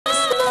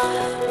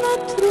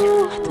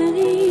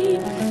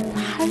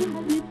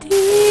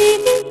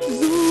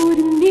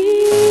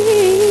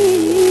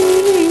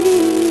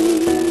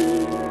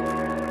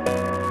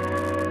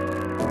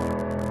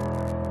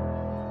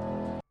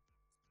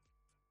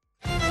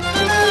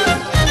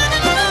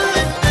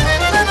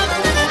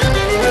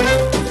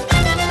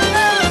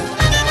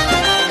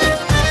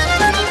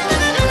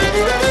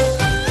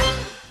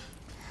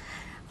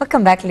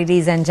Welcome back,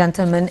 ladies and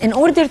gentlemen. In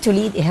order to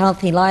lead a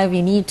healthy life,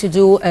 you need to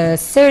do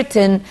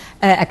certain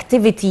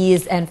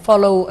activities and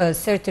follow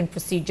certain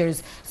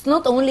procedures. It's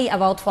not only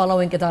about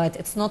following a diet.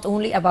 It's not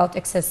only about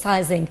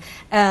exercising.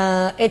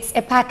 It's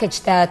a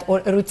package that,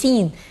 or a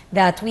routine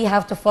that we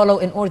have to follow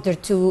in order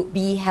to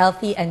be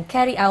healthy and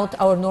carry out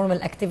our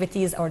normal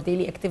activities, our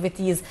daily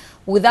activities,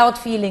 without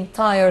feeling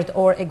tired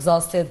or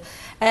exhausted.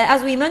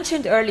 As we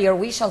mentioned earlier,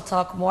 we shall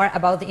talk more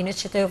about the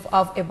initiative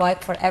of a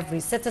bike for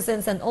every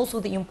citizen and also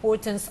the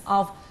importance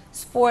of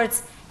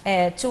sports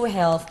to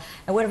health.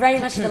 And we're very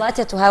much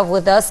delighted to have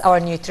with us our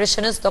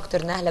nutritionist, Dr.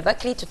 Nahla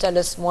Bakry, to tell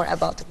us more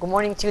about it. Good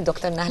morning to you,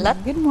 Dr.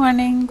 Nahla. Good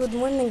morning. Good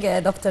morning,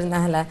 Dr.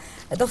 Nahla.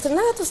 Dr.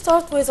 Nahla, to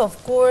start with,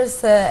 of course,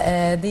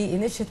 the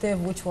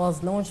initiative which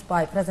was launched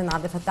by President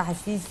Abdel Fattah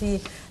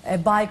al-Sisi, a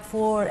bike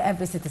for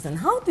every citizen.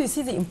 How do you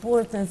see the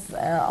importance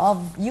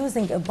of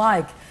using a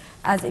bike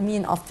as a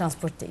mean of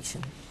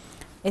transportation?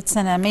 It's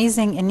an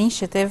amazing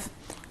initiative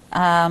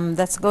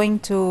that's going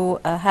to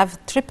have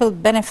triple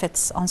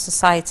benefits on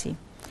society.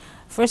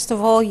 First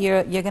of all,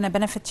 you're going to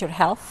benefit your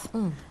health.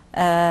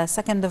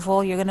 Second of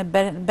all, you're going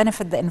to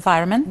benefit the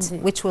environment,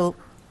 which will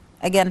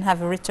again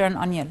have a return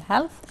on your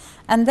health.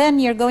 And then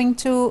you're going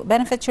to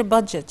benefit your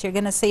budget. You're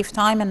going to save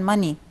time and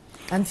money.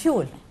 And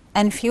fuel.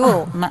 And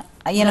fuel.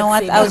 You know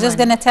what? I was just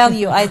going to tell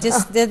you, I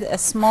just did a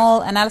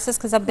small analysis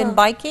because I've been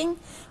biking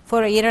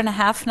for 1.5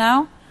 years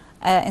now.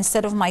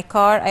 Instead of my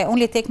car, I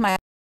only take my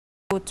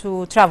car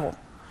to travel.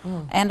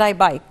 And I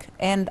bike.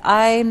 And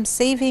I'm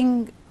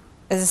saving,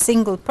 as a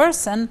single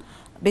person,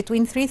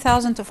 between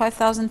 3,000 to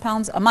 5,000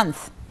 pounds a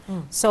month.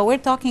 So we're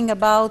talking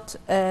about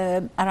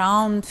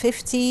around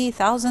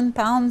 50,000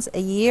 pounds a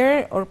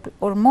year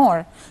or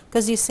more,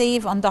 because you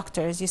save on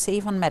doctors, you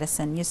save on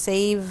medicine, you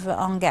save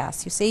on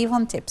gas, you save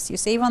on tips, you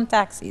save on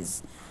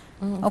taxis.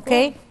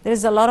 Okay?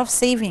 There's a lot of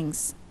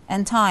savings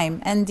and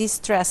time and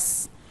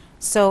de-stress.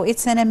 So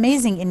it's an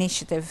amazing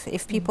initiative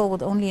if people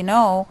would only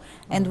know,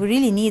 and we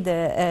really need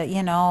a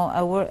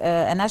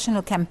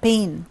national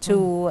campaign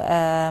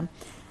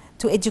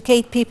to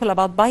educate people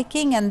about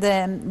biking and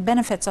the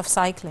benefits of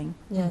cycling.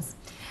 Yes.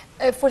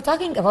 If we're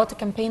talking about a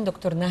campaign,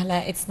 Dr.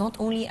 Nahla, it's not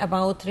only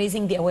about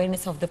raising the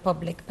awareness of the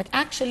public, but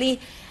actually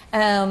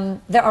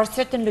there are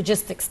certain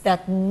logistics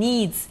that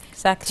needs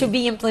to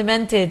be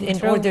implemented in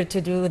order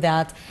to do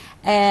that.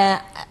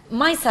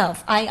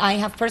 Myself, I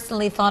have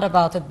personally thought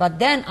about it, but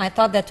then I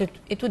thought that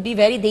it would be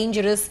very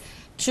dangerous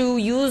to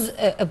use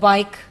a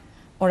bike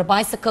or a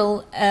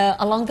bicycle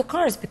along the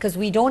cars, because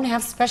we don't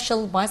have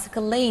special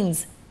bicycle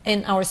lanes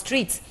in our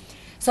streets.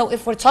 So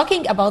if we're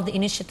talking about the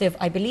initiative,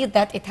 I believe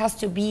that it has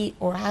to be,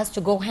 or has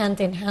to go hand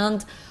in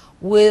hand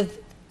with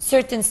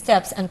certain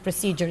steps and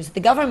procedures. The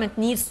government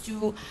needs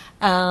to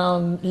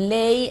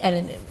lay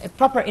a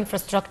proper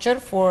infrastructure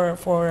for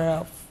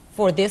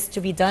this to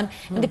be done,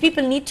 and the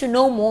people need to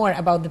know more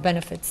about the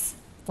benefits.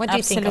 What do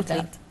you think of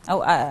that?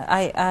 Oh,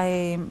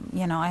 I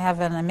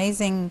have an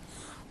amazing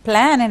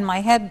plan in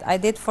my head. I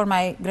did for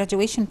my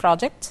graduation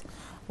project,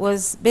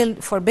 was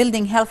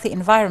building healthy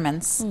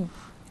environments.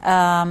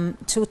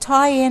 To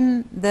tie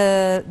in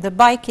the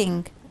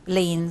biking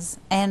lanes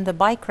and the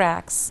bike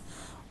racks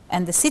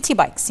and the city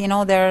bikes. You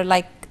know, they're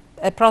like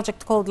a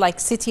project called like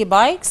city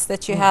bikes,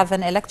 that you have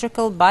an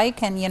electrical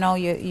bike, and you know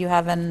you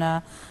have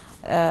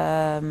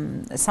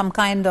some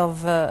kind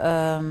of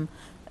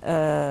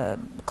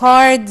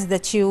card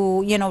that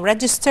you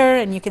register,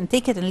 and you can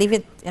take it and leave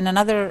it in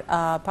another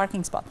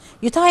parking spot.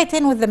 You tie it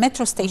in with the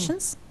metro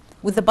stations,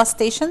 with the bus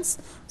stations,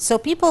 so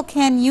people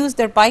can use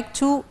their bike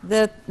to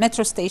the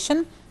metro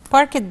station,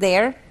 park it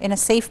there in a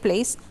safe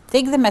place,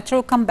 take the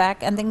metro, come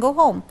back, and then go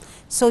home.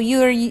 So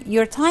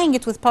you're tying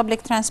it with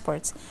public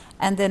transports.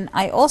 And then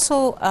I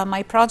also,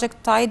 my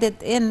project tied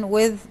it in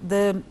with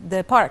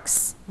the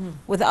parks,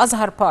 with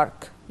Azhar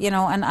Park,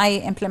 and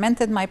I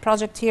implemented my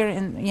project here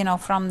in,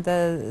 from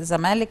the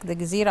Zamalek, the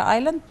Gezira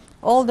Island,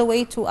 all the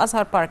way to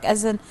Azhar Park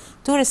as a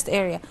tourist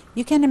area.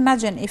 You can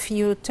imagine if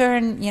you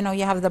turn,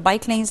 you have the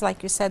bike lanes,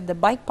 like you said, the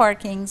bike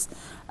parkings,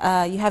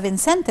 you have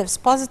incentives,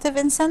 positive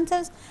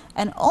incentives,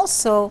 and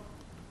also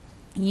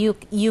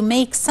you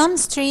make some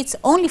streets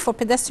only for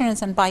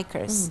pedestrians and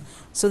bikers.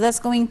 So that's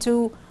going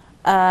to,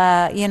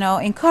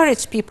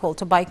 encourage people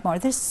to bike more.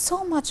 There's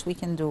so much we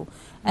can do.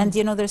 And,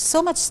 there's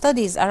so much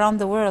studies around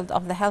the world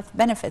of the health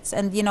benefits.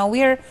 And,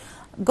 we're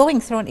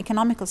going through an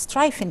economical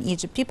strife in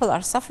Egypt. People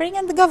are suffering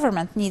and the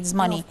government needs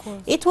money.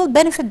 It will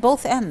benefit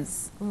both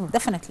ends,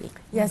 definitely.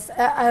 Yes.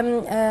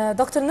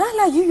 Dr.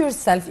 Nahla, you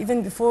yourself,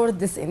 even before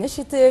this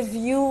initiative,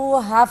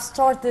 you have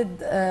started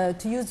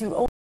to use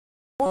your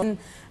own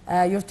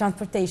your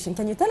transportation.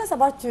 Can you tell us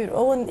about your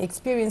own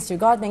experience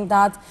regarding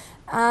that,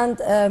 and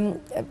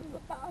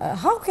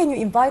how can you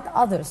invite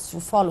others to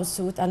follow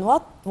suit, and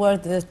what were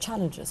the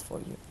challenges for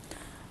you?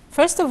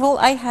 First of all,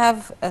 I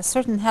have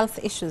certain health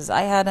issues.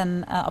 I had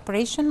an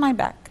operation in my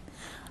back.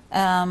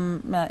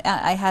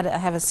 I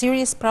have a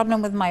serious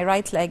problem with my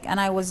right leg, and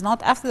I was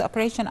not, after the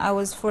operation, I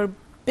was for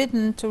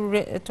forbidden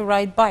to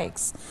ride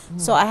bikes.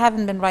 So I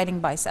haven't been riding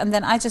bikes. And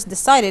then I just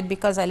decided,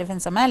 because I live in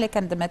Zamalek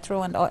and the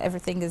metro and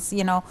everything is,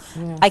 you know,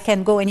 I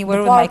can go anywhere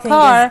with my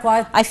car.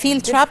 I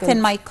feel trapped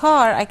in my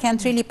car. I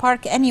can't really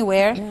park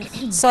anywhere.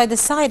 So I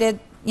decided,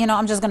 you know,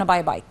 I'm just going to buy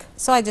a bike.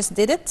 So I just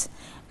did it.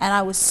 And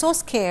I was so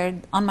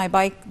scared on my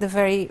bike the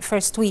very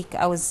first week.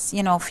 I was,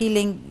 you know,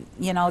 feeling,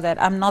 you know,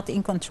 that I'm not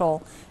in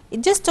control.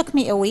 It just took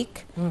me a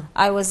week.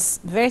 I was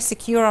very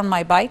secure on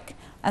my bike.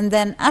 And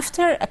then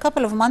after a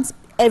couple of months,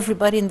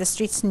 everybody in the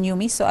streets knew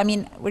me. So, I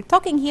mean, we're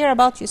talking here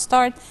about you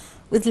start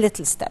with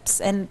little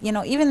steps. And, you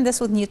know, even this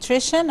with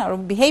nutrition or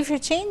behavior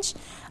change,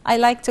 I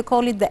like to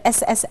call it the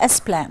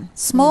SSS plan.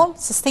 Small,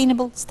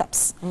 sustainable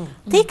steps.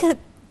 Take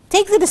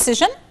the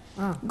decision.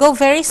 Go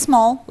very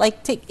small,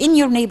 like take in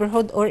your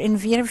neighborhood or in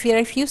very,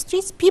 very few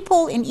streets.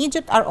 People in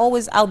Egypt are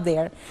always out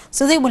there,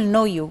 so they will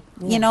know you,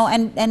 you know,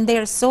 and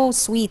they're so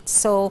sweet.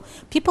 So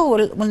people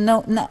will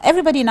know,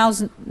 everybody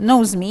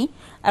knows me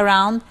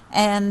around,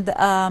 and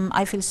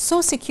I feel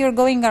so secure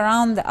going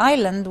around the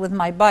island with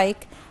my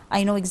bike.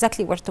 I know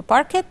exactly where to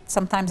park it.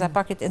 Sometimes I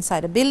park it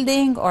inside a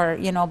building or,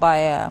 you know, by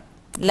a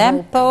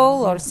lamp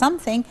pole or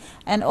something.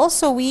 And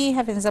also we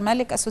have in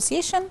Zamalek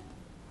Association,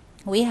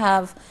 we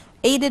have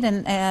aided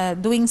in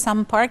doing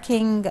some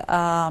parking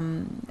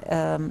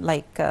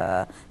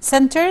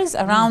centers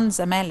around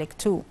Zamalek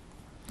too.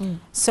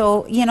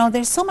 So, you know,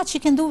 there's so much you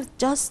can do.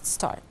 Just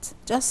start.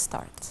 Just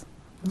start.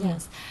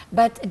 Yes.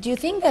 But do you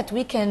think that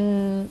we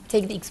can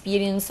take the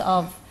experience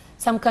of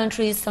some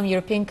countries, some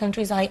European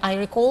countries? I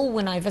recall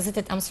when I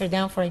visited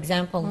Amsterdam, for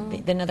example,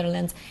 the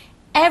Netherlands,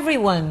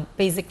 everyone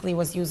basically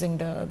was using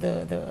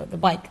the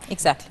bike.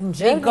 Exactly.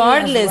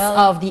 Regardless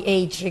of the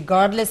age,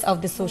 regardless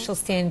of the social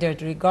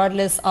standard,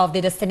 regardless of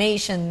the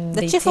destination.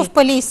 The chief of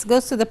police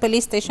goes to the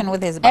police station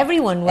with his bike.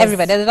 Everyone was.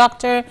 Everybody, the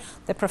doctor,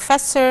 the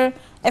professor,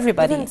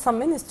 everybody. Even some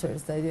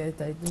ministers, they do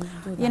that.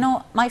 You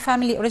know, my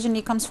family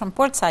originally comes from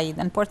Port Said,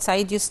 and Port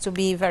Said used to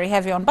be very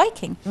heavy on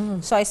biking.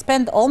 So I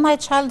spent all my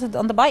childhood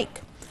on the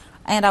bike.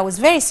 And I was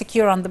very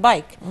secure on the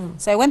bike.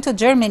 So I went to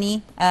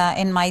Germany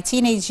in my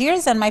teenage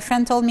years, and my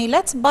friend told me,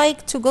 let's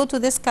bike to go to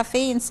this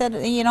cafe instead,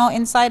 you know,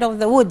 inside of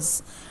the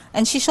woods.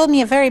 And she showed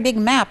me a very big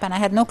map, and I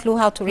had no clue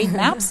how to read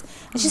maps.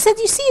 And she said,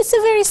 you see, it's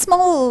a very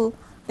small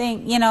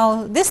thing, you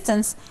know,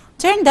 distance.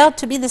 Turned out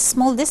to be this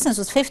small distance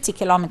was 50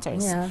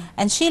 kilometers.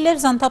 And she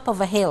lives on top of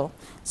a hill.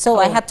 So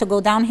I had to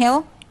go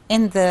downhill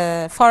in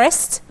the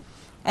forest,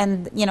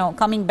 and, you know,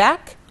 coming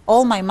back,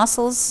 all my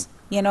muscles,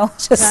 you know,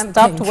 just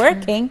stopped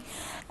working.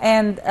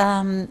 And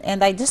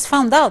I just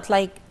found out,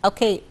 like,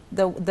 okay,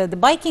 the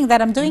biking that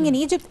I'm doing in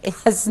Egypt, it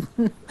has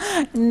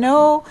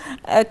no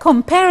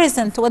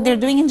comparison to what they're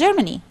doing in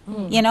Germany.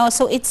 You know,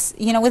 so it's,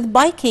 you know, with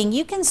biking,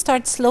 you can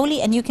start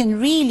slowly and you can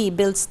really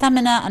build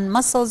stamina and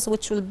muscles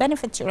which will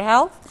benefit your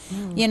health.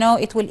 You know,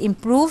 it will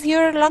improve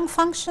your lung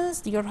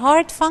functions, your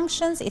heart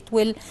functions, it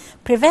will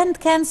prevent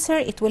cancer,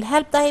 it will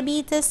help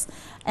diabetes,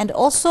 and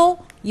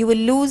also you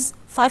will lose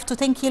 5 to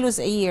 10 kilos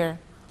a year.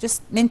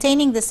 Just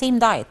maintaining the same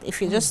diet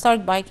if you just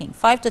start biking,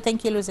 5 to 10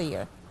 kilos a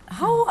year.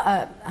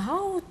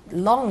 How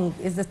long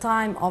is the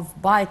time of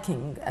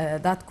biking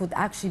that could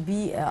actually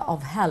be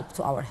of help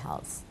to our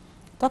health?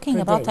 Talking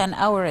about an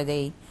hour a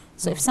day.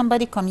 So if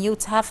somebody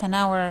commutes half an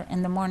hour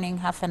in the morning,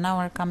 half an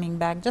hour coming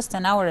back, just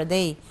an hour a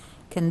day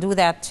can do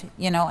that,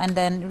 you know. And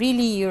then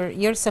really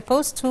you're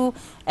supposed to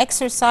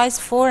exercise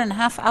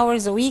 4.5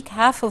 hours a week,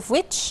 half of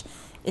which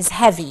is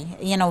heavy,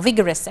 you know,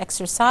 vigorous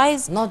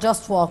exercise. Not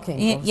just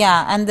walking.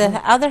 Yeah, and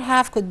the other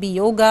half could be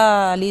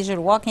yoga,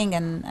 leisure walking,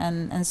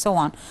 and so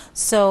on.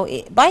 So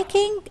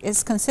biking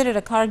is considered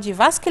a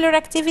cardiovascular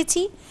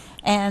activity,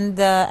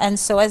 and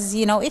so, as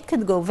you know, it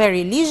could go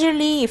very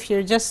leisurely if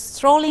you're just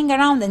strolling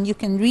around, and you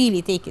can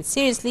really take it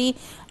seriously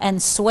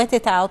and sweat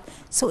it out.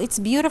 So it's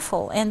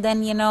beautiful. And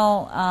then, you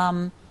know,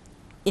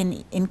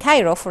 in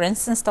Cairo, for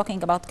instance,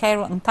 talking about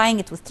Cairo and tying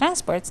it with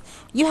transports,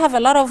 you have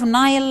a lot of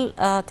Nile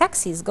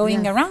taxis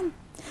going around.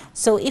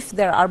 So if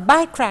there are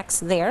bike racks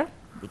there,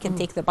 you can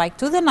take the bike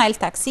to the Nile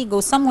taxi, go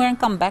somewhere and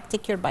come back,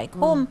 take your bike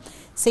home.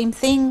 Same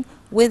thing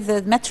with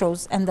the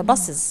metros and the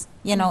buses.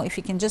 You know, if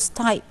you can just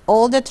tie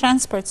all the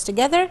transports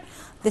together,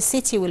 the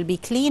city will be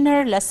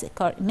cleaner, less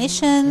car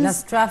emissions,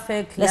 less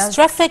traffic,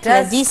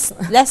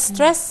 less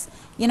stress.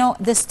 You know,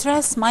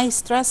 my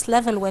stress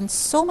level went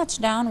so much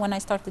down when I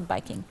started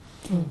biking.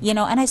 You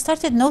know, and I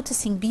started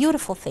noticing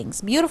beautiful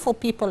things, beautiful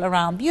people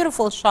around,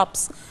 beautiful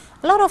shops,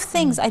 a lot of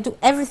things. I do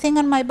everything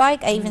on my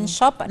bike. I even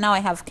shop. Now I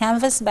have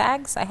canvas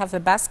bags. I have a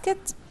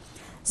basket.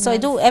 So I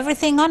do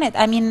everything on it.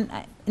 I mean,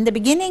 in the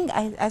beginning,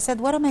 I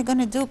said, what am I going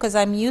to do? Because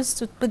I'm used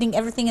to putting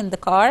everything in the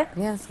car.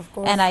 Yes, of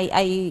course. And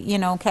I you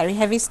know, carry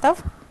heavy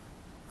stuff.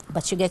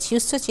 But you get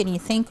used to it and you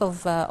think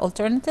of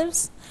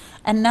alternatives.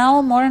 And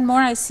now more and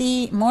more I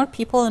see more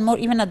people and more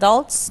even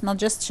adults, not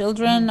just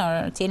children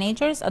or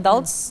teenagers,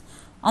 adults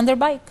on their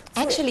bike.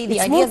 Actually, the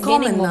idea is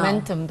gaining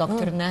momentum,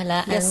 Dr.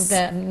 Nahla,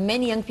 and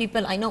many young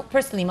people, I know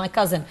personally, my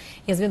cousin,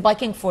 he has been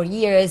biking for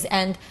years,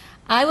 and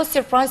I was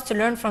surprised to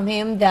learn from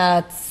him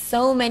that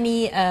so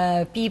many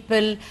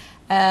people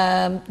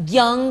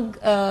young,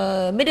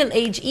 middle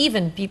age,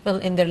 even people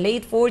in their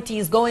late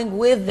 40s going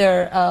with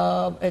their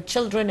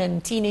children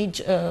and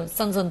teenage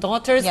sons and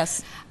daughters.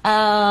 Yes.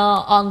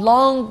 On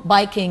long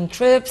biking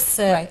trips.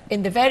 Right.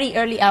 In the very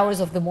early hours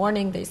of the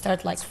morning, they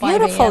start like 5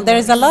 Beautiful. a.m.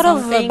 There's or a lot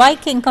of something.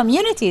 biking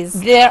communities.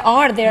 There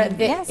are.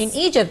 Yes. In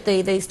Egypt,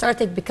 they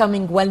started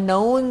becoming well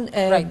known,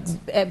 Right.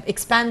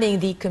 expanding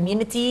the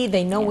community.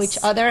 They know Yes. each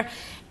other.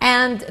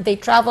 And they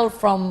travel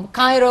from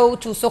Cairo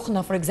to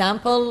Sokhna, for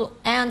example.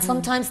 And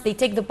sometimes they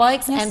take the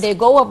bikes Yes. and they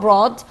go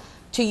abroad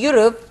to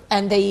Europe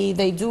and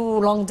they do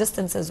long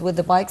distances with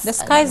the bikes. The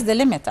sky's the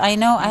limit. I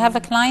know. I have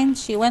a client.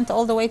 She went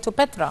all the way to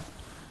Petra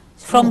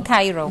from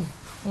Cairo.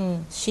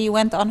 She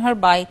went on her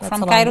bike That's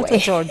from a long Cairo to way.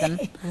 Jordan.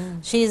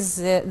 She's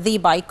the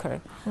biker.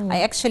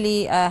 I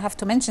actually have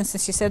to mention,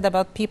 since you said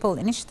about People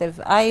Initiative,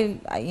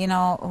 you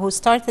know, who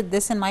started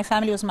this in my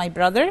family was my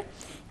brother.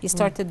 He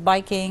started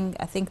biking,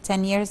 I think,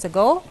 10 years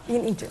ago.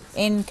 In Egypt?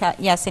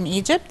 Yes, in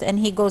Egypt, and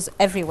he goes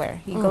everywhere.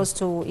 He goes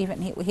to,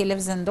 even, he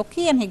lives in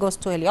Duki, and he goes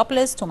to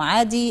Heliopolis, to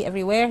Maadi,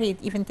 everywhere. He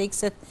even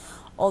takes it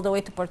all the way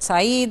to Port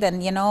Said,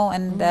 and, you know,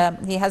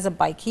 and he has a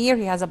bike here,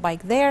 he has a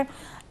bike there.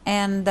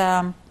 And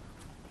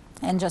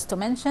just to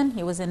mention,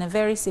 he was in a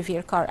very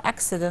severe car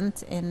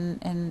accident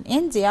in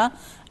India,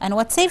 and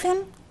what saved him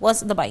was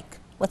the bike.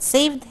 What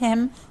saved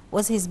him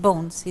was his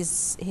bones.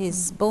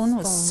 His bone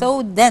was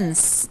so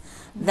dense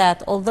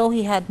that although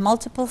he had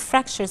multiple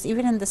fractures,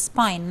 even in the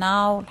spine,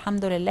 now,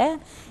 alhamdulillah,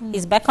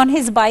 he's back on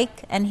his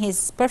bike and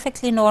he's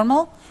perfectly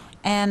normal.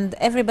 And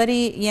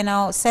everybody, you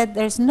know, said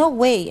there's no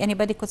way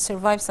anybody could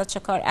survive such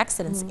a car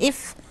accident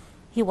if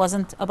he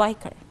wasn't a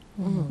biker,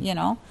 you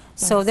know.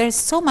 So there's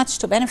so much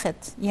to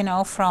benefit, you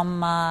know,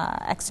 from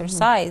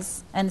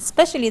exercise, and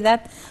especially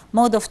that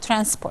mode of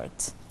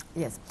transport.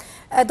 Yes.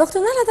 Dr.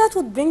 Nahla, that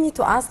would bring me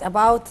to ask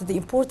about the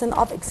importance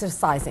of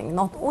exercising,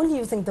 not only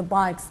using the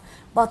bikes,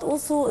 but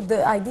also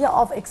the idea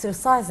of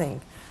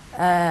exercising.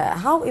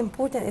 How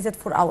important is it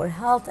for our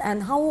health,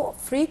 and how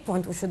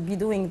frequent we should be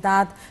doing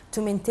that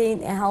to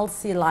maintain a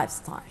healthy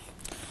lifestyle?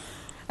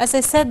 As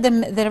I said,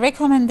 the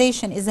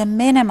recommendation is a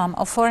minimum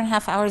of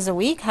 4.5 hours a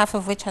week, half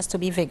of which has to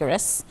be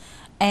vigorous.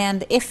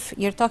 And if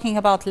you're talking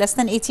about less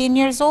than 18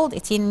 years old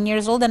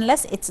and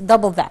less, it's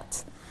double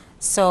that.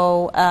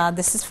 So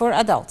this is for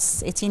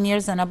adults, 18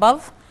 years and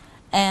above.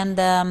 And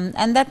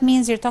that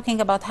means you're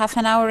talking about half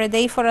an hour a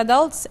day for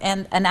adults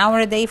and an hour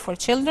a day for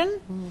children.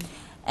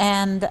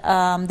 And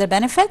the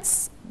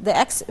benefits,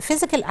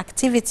 physical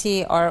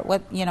activity, or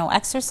what, you know,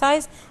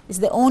 exercise is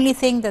the only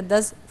thing that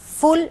does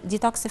full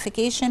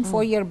detoxification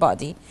for your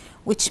body,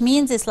 which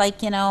means it's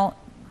like, you know,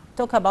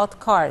 talk about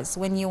cars.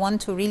 When you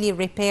want to really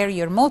repair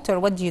your motor,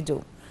 what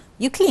do?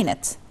 You clean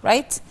it,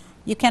 right?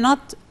 You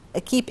cannot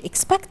keep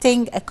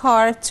expecting a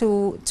car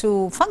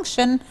to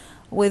function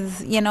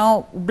with, you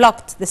know,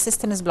 blocked. The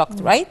system is blocked,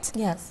 right?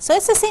 Yes. So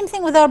it's the same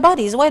thing with our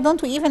bodies. Why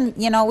don't we even,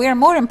 you know, we are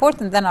more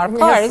important than our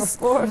cars, yes,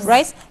 of course.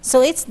 right?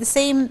 So it's the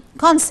same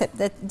concept,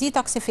 that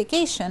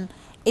detoxification,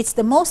 it's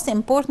the most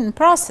important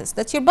process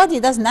that your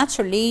body does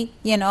naturally,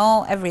 you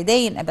know, every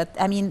day. But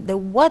I mean,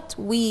 what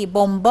we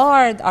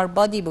bombard our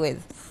body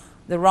with,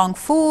 the wrong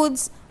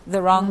foods, the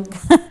wrong,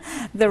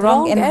 the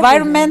wrong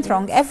environment,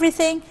 wrong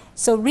everything.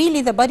 So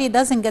really the body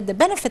doesn't get the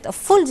benefit of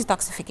full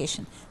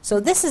detoxification. So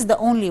this is the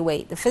only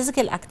way, the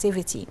physical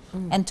activity.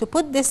 And to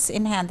put this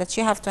in hand, that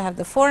you have to have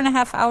the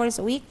 4.5 hours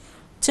a week,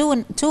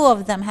 two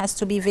of them has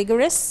to be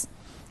vigorous,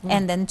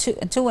 and then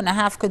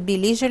 2.5 could be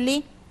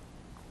leisurely.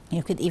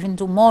 You could even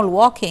do more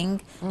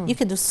walking. You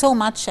could do so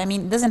much. I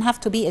mean, it doesn't have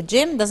to be a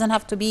gym, doesn't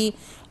have to be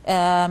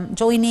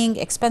joining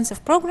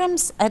expensive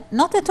programs,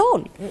 not at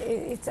all.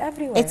 It's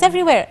everywhere. It's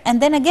everywhere.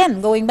 And then again,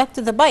 going back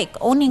to the bike,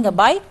 owning a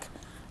bike,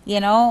 you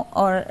know,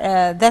 or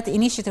that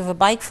initiative, a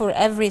bike for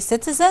every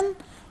citizen,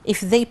 if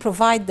they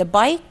provide the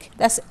bike,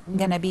 that's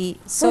going to be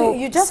so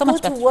you just so go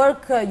much to better.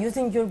 work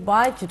using your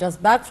bike, you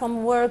just back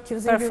from work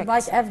using your Perfect.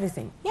 bike,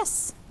 everything.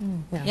 Yes.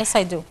 Yeah. Yes,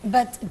 I do.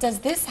 But does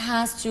this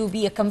has to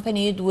be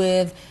accompanied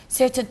with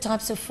certain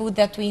types of food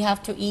that we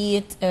have to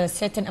eat,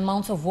 certain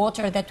amounts of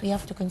water that we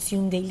have to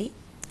consume daily?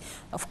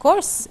 Of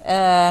course,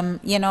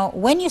 you know,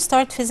 when you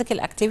start physical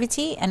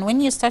activity and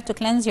when you start to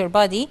cleanse your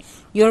body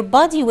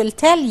will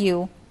tell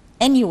you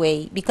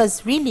anyway,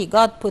 because really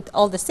God put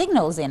all the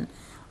signals in.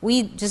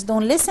 We just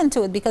don't listen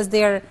to it because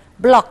they're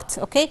blocked,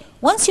 okay?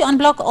 Once you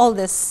unblock all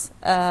this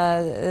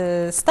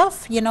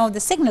stuff, you know,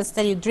 the signals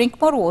tell you drink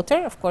more water.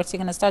 Of course, you're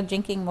going to start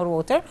drinking more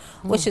water,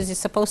 which is you're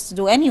supposed to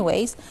do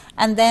anyways.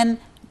 And then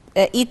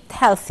eat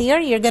healthier.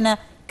 You're going to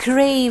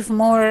crave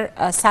more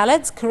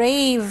salads,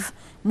 crave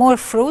more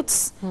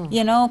fruits,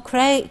 you know,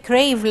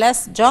 crave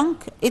less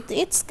junk.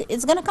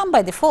 It's going to come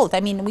by default. I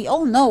mean, we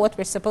all know what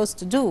we're supposed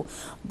to do.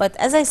 But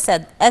as I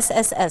said,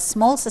 SSS,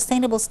 small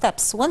sustainable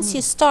steps. Once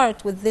you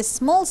start with this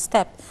small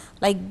step,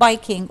 like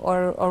biking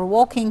or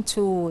walking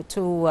to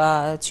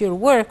your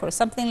work or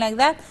something like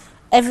that,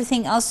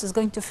 everything else is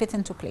going to fit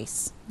into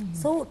place.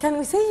 So can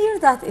we say here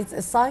that it's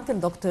a cycle,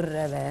 Dr.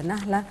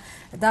 Nahla,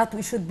 that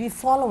we should be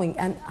following,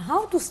 and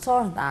how to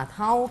start that,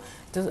 how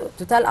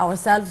to tell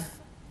ourselves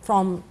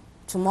from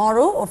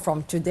tomorrow or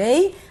from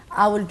today,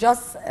 I will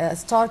just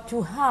start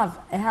to have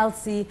a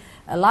healthy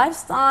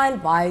lifestyle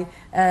by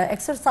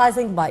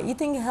exercising, by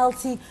eating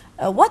healthy.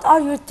 What are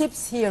your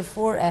tips here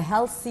for a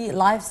healthy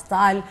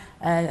lifestyle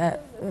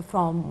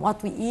from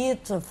what we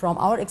eat, from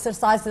our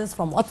exercises,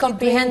 from what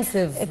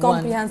comprehensive a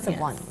comprehensive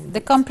yes. one?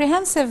 The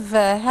comprehensive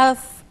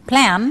health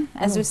plan,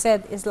 as we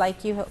said, is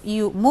like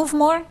you move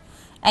more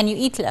and you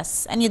eat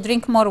less and you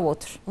drink more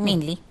water,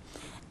 mainly.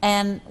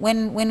 And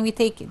when we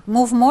take it,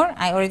 move more,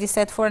 I already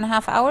said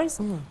 4.5 hours,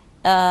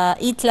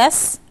 eat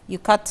less, you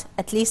cut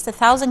at least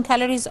 1,000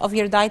 calories of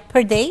your diet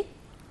per day,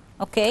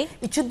 okay?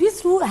 It should be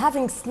through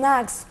having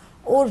snacks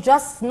or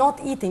just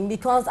not eating,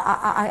 because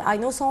I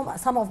know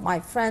some of my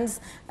friends,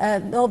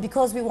 no,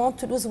 because we want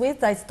to lose weight,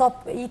 they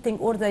stop eating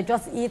or they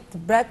just eat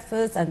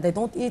breakfast and they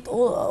don't eat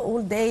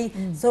all day.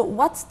 So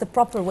what's the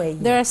proper way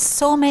here? There are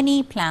so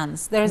many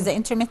plans. There's the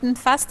intermittent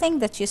fasting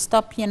that you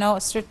stop, you know,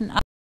 a certain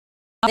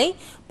day,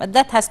 but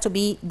that has to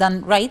be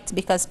done right,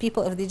 because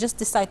people, if they just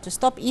decide to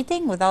stop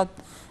eating without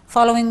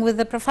following with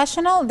the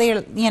professional,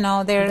 they're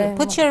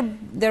put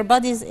their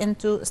bodies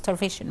into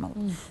starvation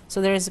mode.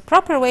 So there is a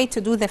proper way to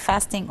do the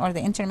fasting or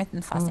the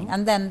intermittent fasting,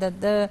 and then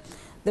the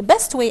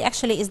best way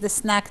actually is the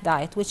snack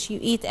diet, which you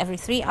eat every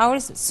 3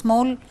 hours,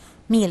 small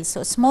meals,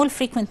 so small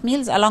frequent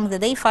meals along the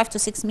day, 5 to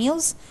 6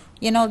 meals.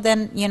 You know,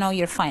 then you know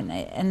you're fine,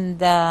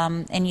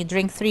 and you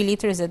drink 3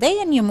 liters a day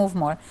and you move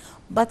more.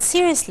 But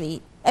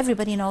seriously,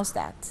 everybody knows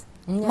that.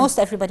 Yes. Most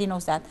everybody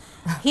knows that.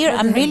 Here,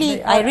 I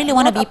really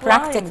want to be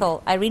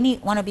practical. I really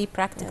want to be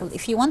practical. Yes.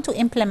 If you want to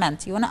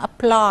implement, you want to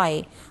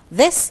apply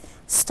this,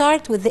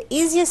 start with the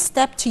easiest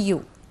step to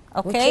you,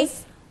 okay?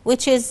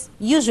 Which is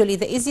usually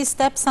the easiest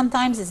step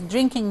sometimes is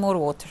drinking more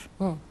water,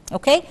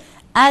 okay?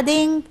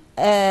 Adding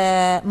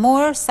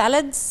more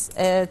salads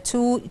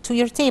to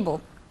your table.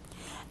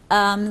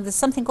 There's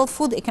something called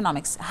food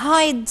economics.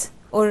 Hide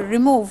or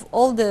remove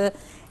all the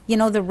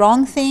the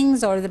wrong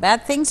things or the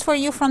bad things for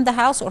you from the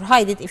house, or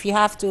hide it if you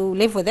have to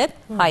live with it.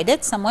 Hide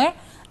it somewhere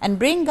and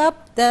bring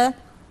up the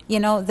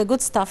the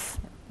good stuff.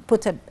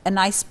 Put a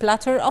nice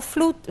platter of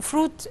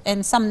fruit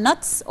and some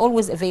nuts,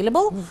 always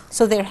available,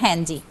 so they're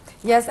handy.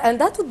 Yes, and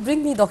that would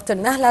bring me, Dr.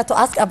 Nahla, to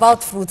ask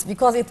about fruits,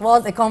 because it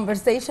was a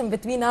conversation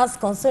between us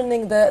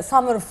concerning the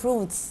summer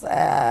fruits,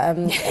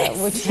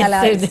 which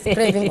Nahla is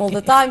craving all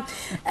the time.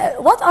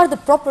 What are the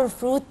proper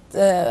fruit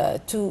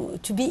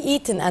to be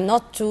eaten and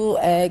not to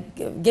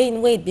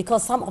gain weight?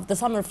 Because some of the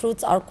summer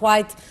fruits are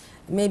quite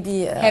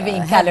maybe heavy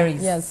in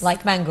calories, yes,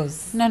 like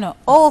mangoes. No,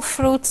 all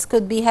fruits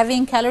could be heavy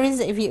in calories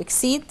if you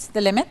exceed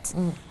the limit,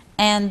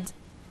 and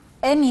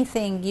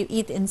anything you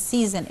eat in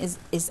season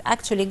is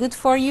actually good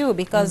for you,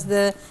 because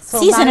the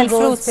seasonal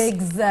fruits,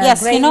 figs,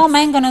 yes, grapes. you know,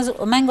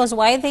 mangoes,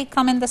 why they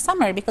come in the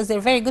summer? Because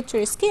they're very good to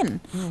your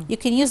skin. You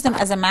can use them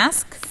as a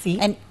mask.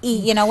 And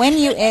when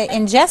you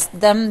ingest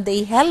them,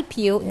 they help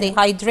you, they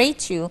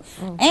hydrate you,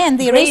 and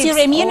they raise your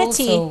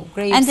immunity,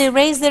 and they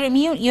raise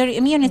your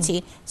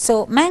immunity.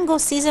 So mango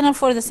seasonal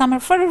for the summer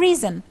for a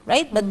reason,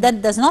 right? But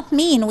that does not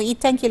mean we eat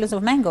 10 kilos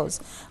of mangoes.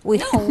 We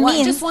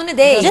mean just one a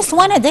day. Just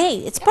one a day.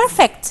 It's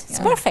perfect. It's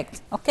perfect.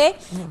 Okay,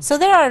 so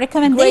there are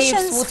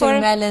recommendations. Grapes,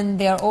 watermelon,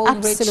 they are all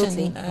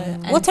absolutely rich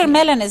in,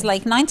 watermelon is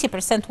like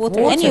 90%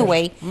 water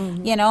anyway.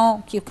 You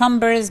know,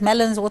 cucumbers,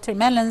 melons,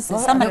 watermelons.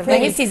 Summer.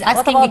 He's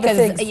asking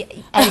because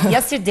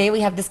yesterday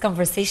we had this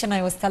conversation.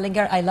 I was telling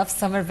her I love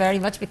summer very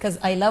much because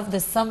I love the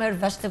summer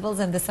vegetables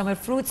and the summer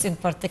fruits in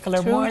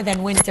particular more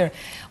than winter.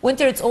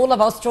 Winter, it's all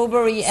about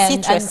strawberry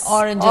and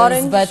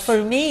oranges. But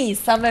for me,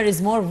 summer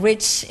is more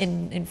rich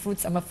in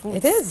fruits. I'm a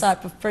fruit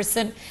type of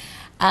person.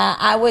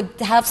 I would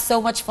have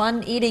so much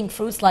fun eating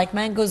fruits like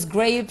mangoes,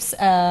 grapes,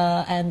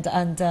 and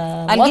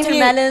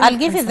watermelon. I'll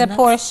give you the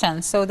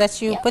portion so that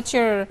you put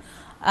your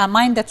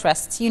mind at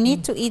rest. You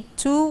need to eat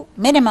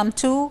minimum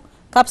 2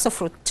 cups of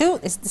fruit. 2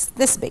 is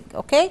this big,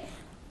 okay?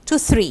 2,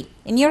 3.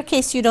 In your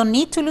case, you don't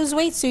need to lose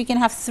weight, so you can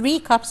have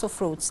 3 cups of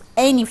fruits,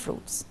 any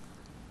fruits,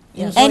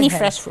 any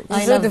fresh fruits.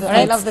 I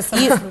love the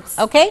summer fruits.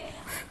 Okay,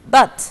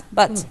 but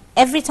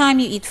every time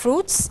you eat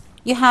fruits,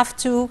 you have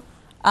to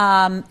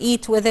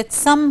eat with it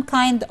some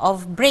kind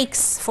of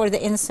breaks for the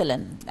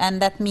insulin,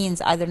 and that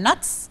means either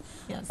nuts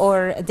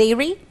or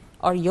dairy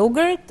or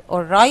yogurt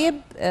or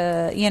rayib,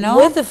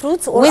 with the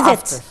fruits or with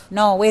after? it.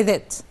 No, with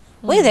it.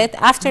 With it,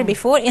 after,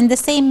 before, in the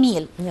same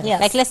meal.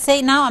 Like let's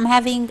say now I'm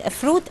having a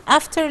fruit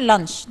after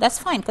lunch. That's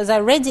fine, because I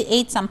already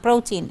ate some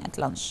protein at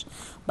lunch.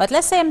 But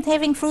let's say I'm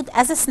having fruit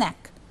as a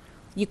snack.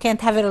 You can't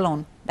have it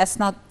alone. That's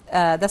not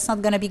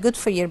going to be good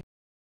for your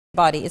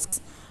body. It's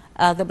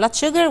the blood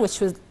sugar, which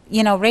will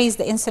raise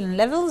the insulin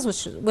levels,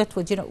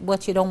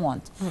 what you don't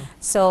want.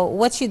 So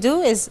what you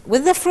do is,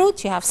 with the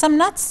fruit, you have some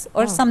nuts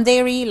or some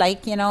dairy,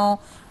 like milk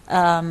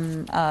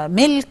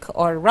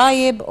or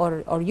rayib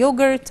or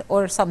yogurt,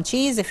 or some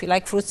cheese if you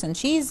like fruits and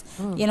cheese.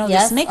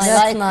 This mix.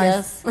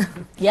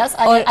 Yes,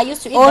 I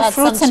used to eat or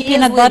fruits and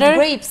peanut butter,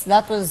 grapes.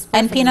 That was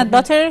and peanut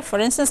butter, for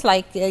instance,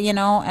 like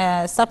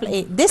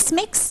this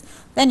mix.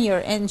 Then you're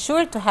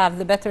ensured to have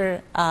the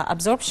better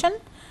absorption.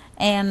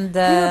 And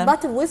peanut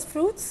butter with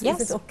fruits?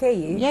 yes. Is it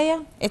okay? Yeah,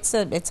 yeah.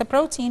 It's a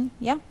protein,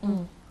 yeah.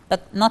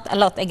 But not a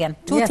lot, again.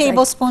 2 Yes,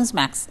 tablespoons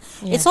max.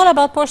 Yeah. It's all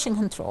about portion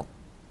control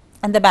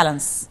and the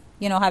balance,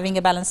 you know, having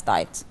a balanced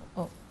diet.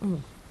 Oh.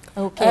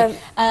 Okay.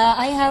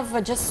 I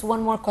have just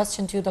one more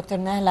question to you, Dr.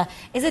 Nahla.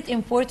 Is it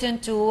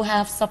important to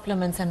have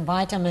supplements and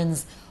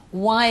vitamins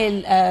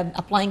while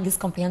applying this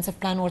comprehensive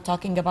plan we're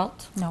talking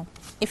about? No.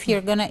 If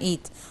you're going to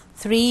eat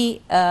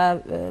 3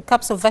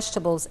 cups of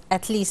vegetables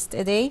at least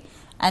a day,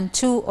 and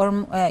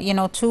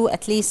 2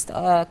 at least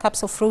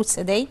cups of fruits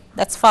a day,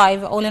 that's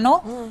 5 all in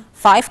all.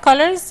 5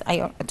 colors,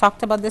 I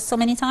talked about this so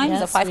many times.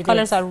 Yes, the 5 we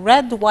colors did. are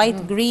red,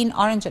 white, green,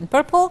 orange, and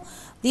purple.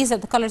 These are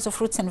the colors of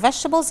fruits and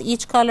vegetables.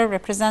 Each color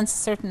represents a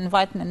certain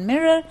vitamin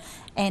mineral.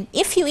 And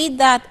if you eat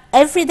that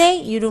every day,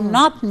 you do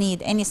not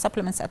need any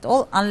supplements at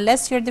all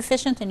unless you're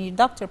deficient and your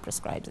doctor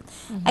prescribes it.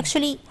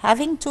 Actually,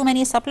 having too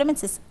many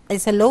supplements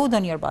is a load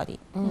on your body.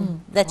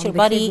 That On your the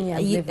body, kidney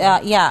and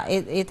liver.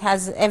 it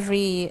has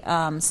every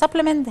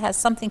supplement has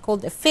something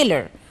called a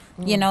filler,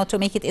 you know, to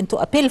make it into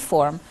a pill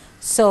form.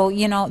 So,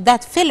 you know,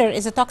 that filler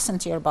is a toxin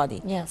to your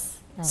body. Yes.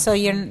 So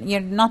you're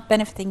not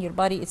benefiting your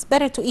body. It's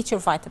better to eat your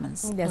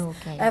vitamins. Yes.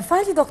 Okay.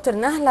 Finally, Dr.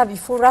 Nahla,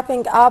 before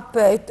wrapping up,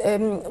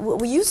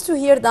 we used to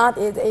hear that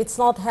it's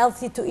not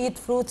healthy to eat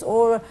fruits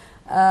or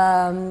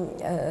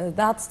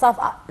that stuff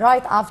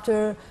right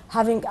after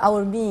having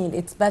our meal.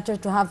 It's better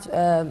to have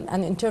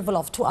an interval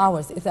of 2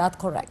 hours. Is that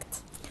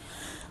correct?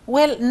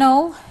 Well,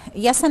 no.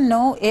 Yes and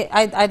no.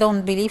 I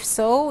don't believe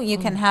so. You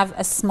can have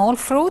a small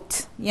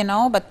fruit, you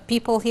know, but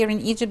people here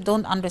in Egypt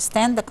don't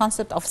understand the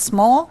concept of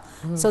small.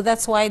 So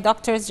that's why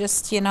doctors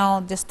just, you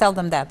know, just tell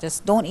them that.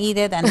 Just don't eat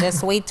it and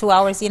just wait 2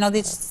 hours. You know,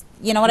 they just,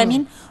 you know what I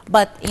mean?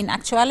 But in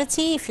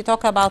actuality, if you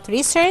talk about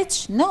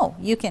research, no.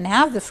 You can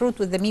have the fruit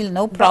with the meal,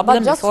 no problem.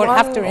 But just before, one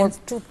after, or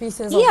 2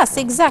 pieces yes,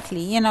 of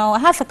exactly. You know,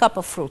 half a cup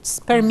of fruits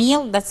per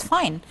meal, that's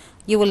fine.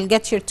 You will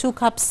get your 2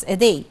 cups a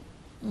day.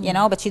 You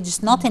know, but you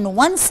just not in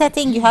one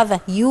setting. You have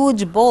a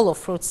huge bowl of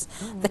fruits,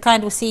 the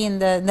kind we see in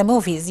the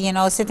movies. You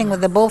know, sitting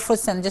with the bowl of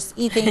fruits and just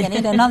eating and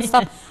eating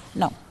non-stop.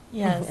 No.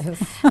 Yes.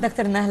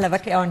 Dr. Nahla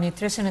Bakry, our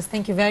nutritionist,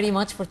 thank you very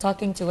much for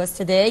talking to us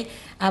today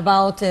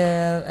about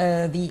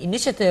the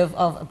initiative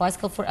of a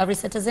bicycle for every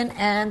citizen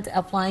and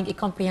applying a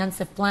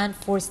comprehensive plan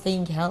for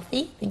staying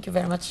healthy. Thank you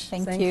very much.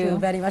 Thank you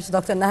very much,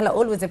 Dr. Nahla.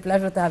 Always a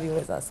pleasure to have you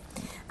with us.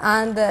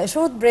 And a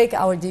short break,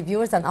 our dear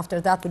viewers, and after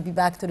that we'll be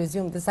back to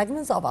resume the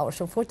segments of our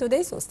show for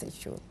today, so stay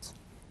tuned.